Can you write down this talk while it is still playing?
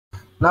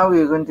Now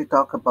we are going to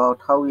talk about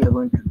how we are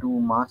going to do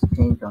mass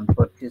change on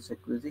purchase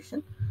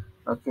acquisition.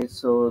 Okay,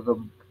 so the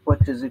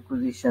purchase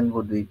acquisition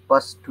would be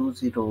bus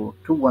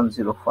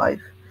 202105.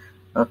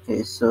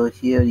 Okay, so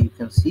here you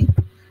can see.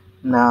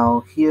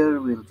 Now here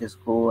we'll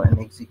just go and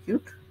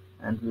execute,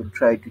 and we'll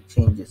try to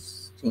change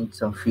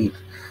some field.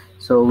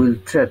 So we'll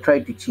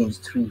try to change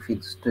three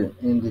fields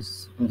in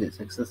this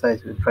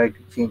exercise. We'll try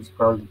to change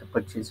probably the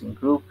purchasing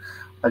group.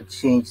 I'll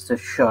change the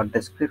short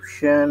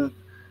description,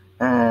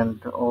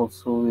 and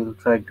also we'll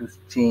try to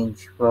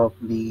change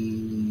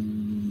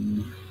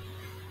probably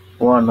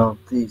one of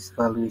these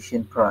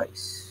valuation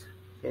price.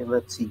 Okay,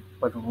 let's see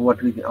what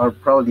we, or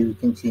probably we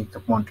can change the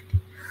quantity.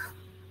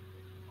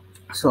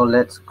 So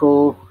let's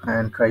go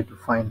and try to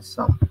find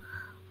some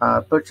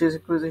purchase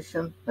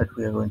acquisition that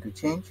we are going to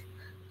change.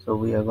 So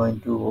we are going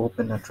to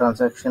open a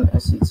transaction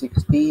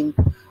SE16,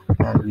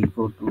 and we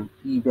go to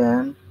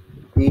EBAN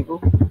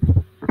table,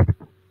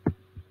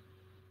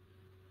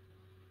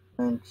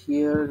 and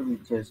here we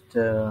just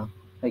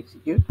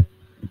execute.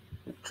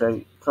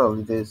 Try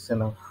probably there's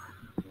enough.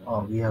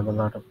 We have a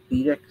lot of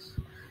PRECs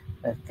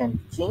that can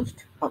be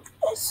changed.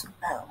 Okay, so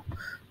now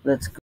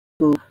let's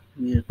go.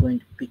 We are going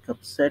to pick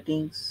up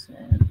settings,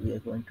 and we are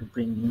going to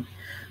bring in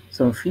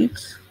some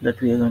fields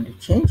that we are going to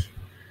change.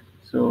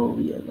 So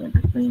we are going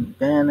to bring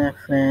ban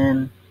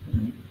FN.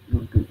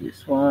 We'll do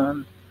this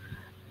one,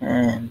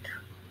 and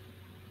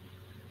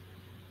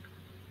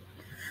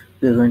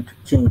we're going to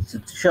change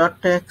the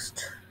short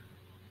text,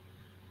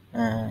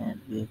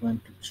 and we are going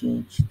to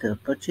change the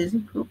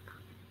purchasing group,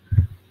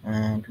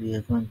 and we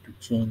are going to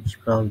change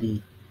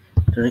probably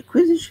the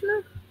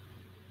requisitioner,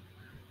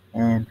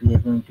 and we are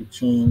going to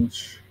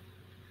change.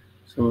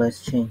 So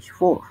let's change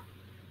 4,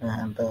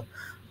 and the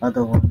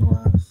other one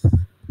was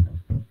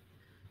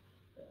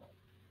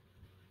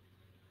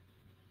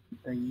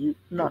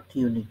not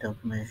unit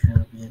of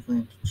measure. We are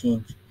going to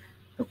change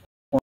the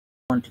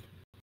quantity.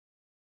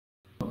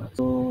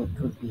 So it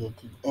would be, I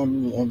think,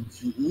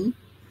 MENGE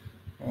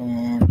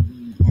and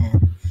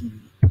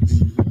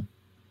ENGGE.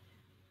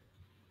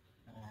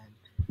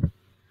 And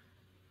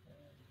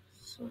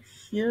so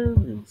here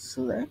we'll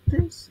select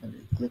this and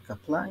we'll click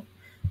apply.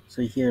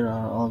 So here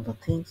are all the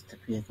things that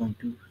we are going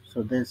to.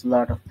 So there's a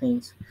lot of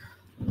things.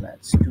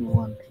 Let's do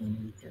one thing.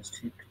 We just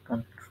hit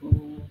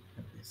control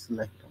and we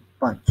select a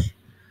bunch.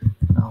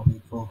 Now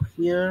we go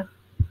here.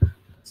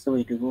 That's the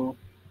way to go.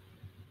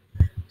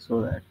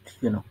 So that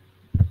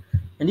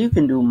and you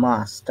can do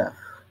mass stuff.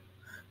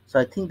 So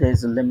I think there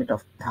is a limit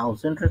of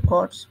 1,000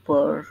 records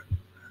per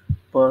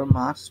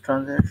mass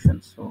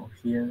transaction. So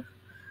here,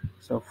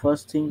 so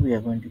first thing we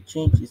are going to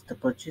change is the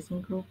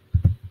purchasing group.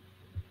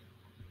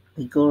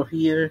 We go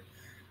here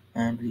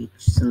and we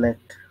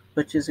select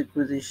purchase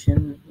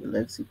acquisition. We'll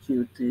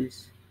execute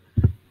this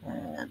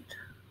and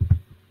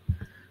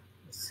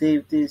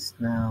save this.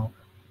 Now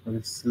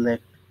we'll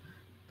select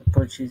the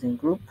purchasing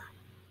group.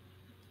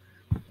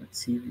 Let's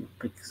see, we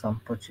pick some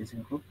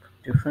purchasing group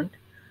different.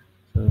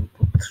 So we'll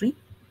put 3,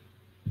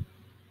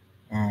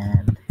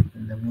 and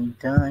in the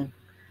meantime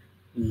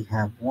we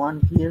have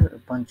 1 here, a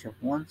bunch of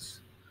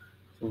ones.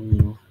 So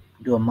we'll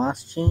do a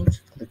mass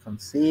change, click on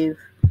save,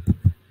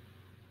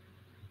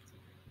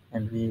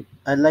 and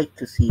I like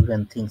to see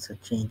when things are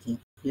changing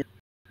here.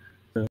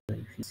 So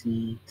if you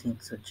see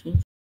things are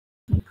changing,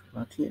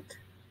 not yet,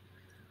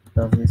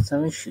 probably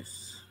some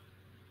issues.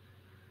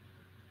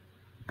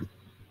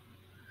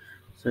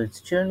 So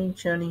it's churning.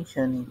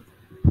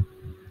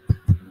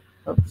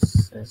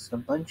 Oops, there's a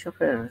bunch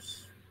of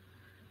errors.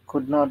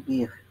 Could not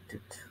be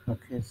affected.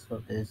 Okay,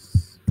 so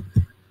there's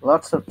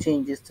lots of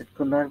changes that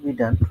could not be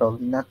done.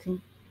 Probably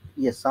nothing.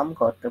 Yes, some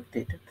got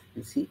updated,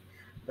 you see,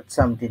 but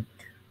some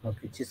didn't. Okay,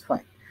 which is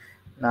fine.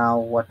 Now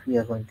what we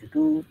are going to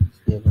do is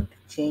we are going to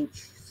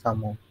change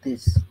some of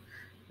this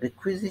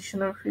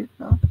requisitioner field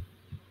now.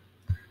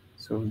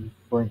 So we're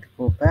going to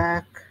go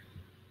back,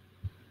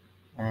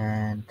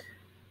 and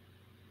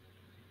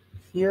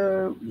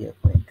here we are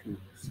going to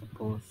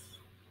suppose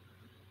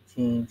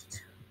change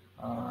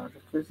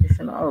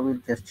requisition, or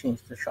we'll just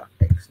change the short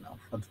text now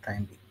for the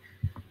time being.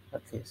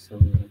 Okay, so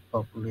we will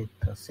populate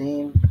the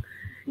same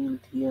field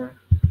here,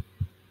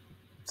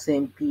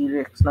 same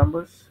PREX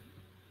numbers,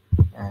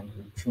 and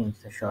we'll change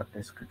the short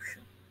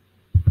description.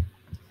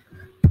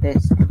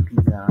 Test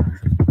PR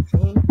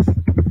change.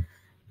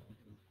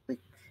 We'll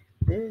click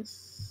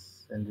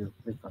this and we'll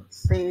click on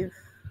save,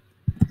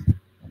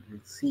 and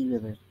we'll see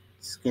whether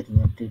it's getting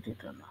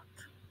updated or not.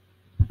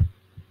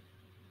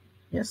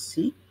 Yes,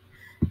 see,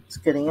 it's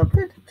getting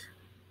updated.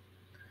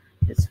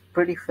 It's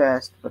pretty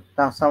fast, but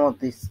now some of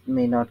these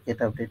may not get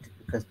updated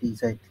because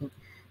these, I think,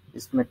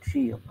 is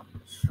material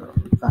numbers, so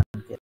we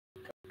can't get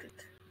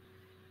updated.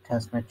 It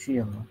has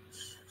material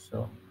numbers,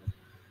 so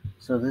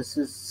this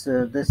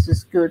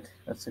is good.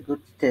 That's a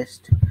good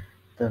test.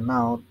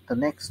 Now the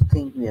next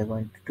thing we are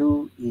going to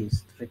do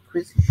is the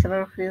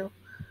requisitioner field,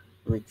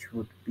 which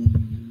would be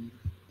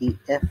the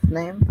F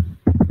name.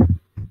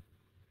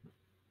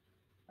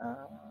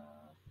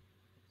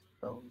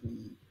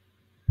 Probably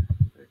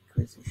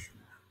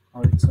requisitioner,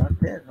 or it's not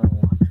there or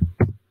what?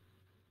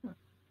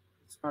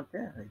 not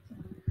there, I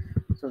think.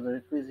 So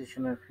the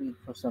requisitioner field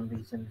for some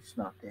reason it's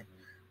not there.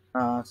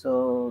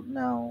 So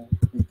now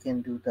we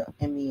can do the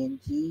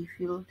MENG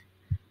field.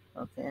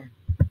 Okay,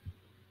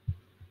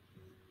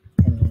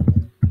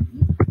 MENG.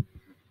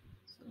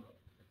 So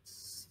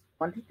it's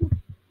quantity,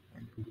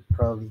 and we'll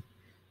probably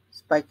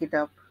spike it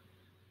up.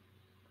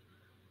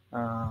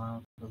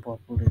 We'll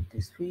populate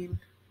this field,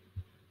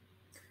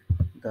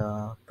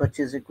 the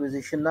purchase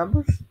requisition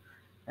numbers,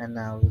 and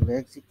now we'll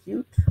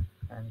execute,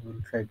 and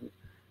we'll try to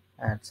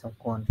add some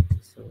quantity.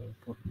 So we'll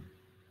put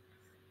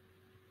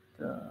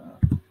the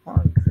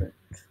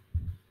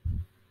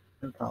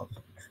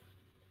 100,000.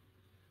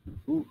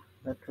 Ooh,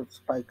 that would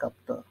spike up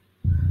the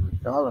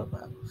dollar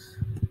values.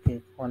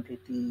 Okay,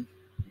 quantity.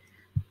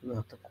 You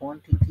have the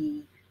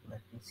quantity.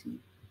 Let me see.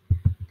 Do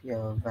you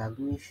have a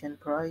valuation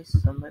price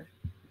somewhere?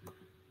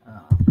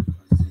 Uh,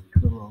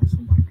 it will also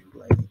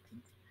multiply. I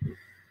think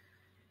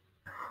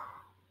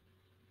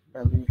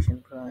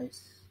valuation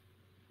price.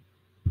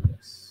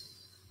 Yes.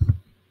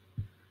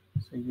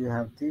 So you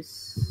have this.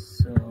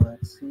 So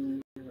let's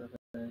see whether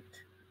it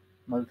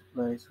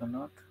multiplies or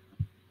not.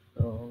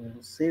 So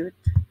we'll save it.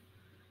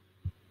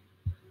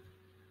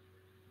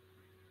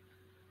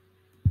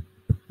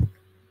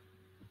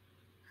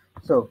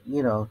 So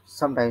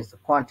sometimes the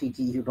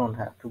quantity you don't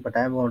have to, but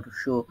I want to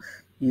show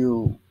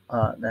you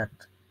that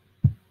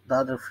the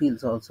other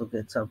fields also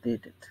gets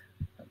updated.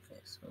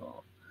 Okay,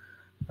 so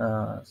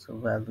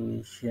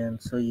valuation.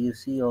 So you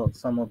see all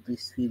some of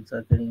these fields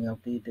are getting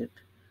updated.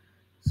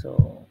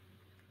 So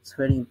it's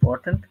very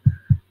important.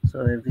 So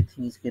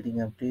everything is getting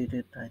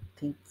updated. I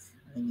think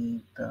I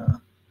need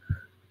the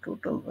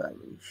total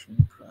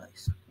valuation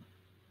price.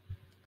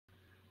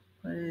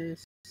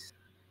 Price.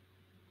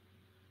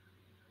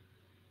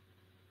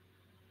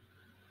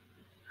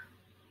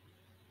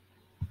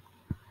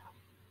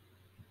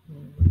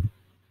 mm,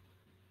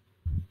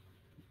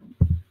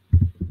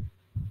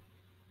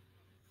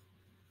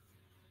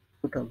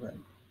 Total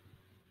value.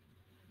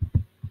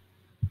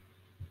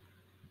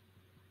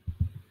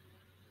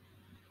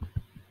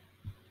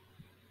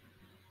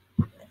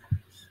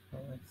 So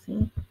let's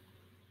see.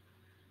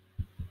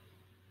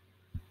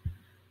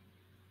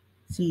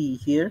 See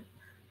here,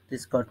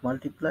 this got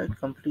multiplied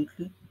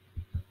completely.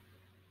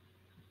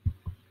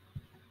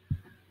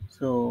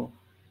 So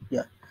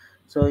yeah,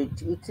 so it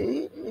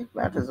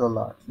matters a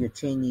lot. You're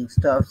changing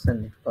stuffs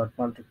and it got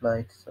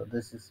multiplied. So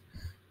this is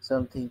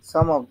something.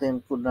 Some of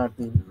them could not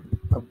be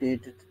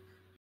updated.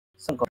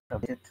 Some got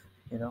updated.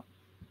 You know.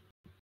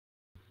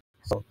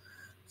 So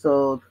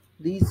so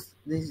these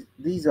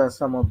are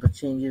some of the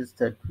changes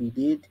that we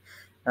did.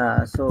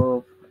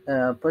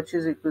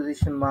 Purchase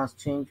requisition mass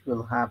change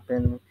will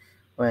happen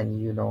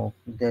when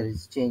there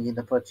is change in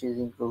the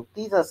purchasing group.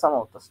 These are some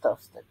of the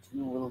stuffs that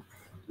you will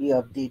be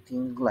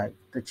updating, like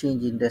the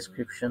change in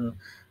description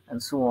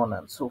and so on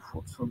and so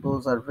forth. So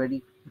those are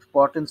very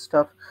important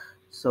stuff.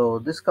 So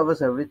this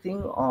covers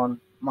everything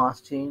on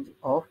mass change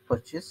of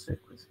purchase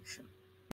requisition.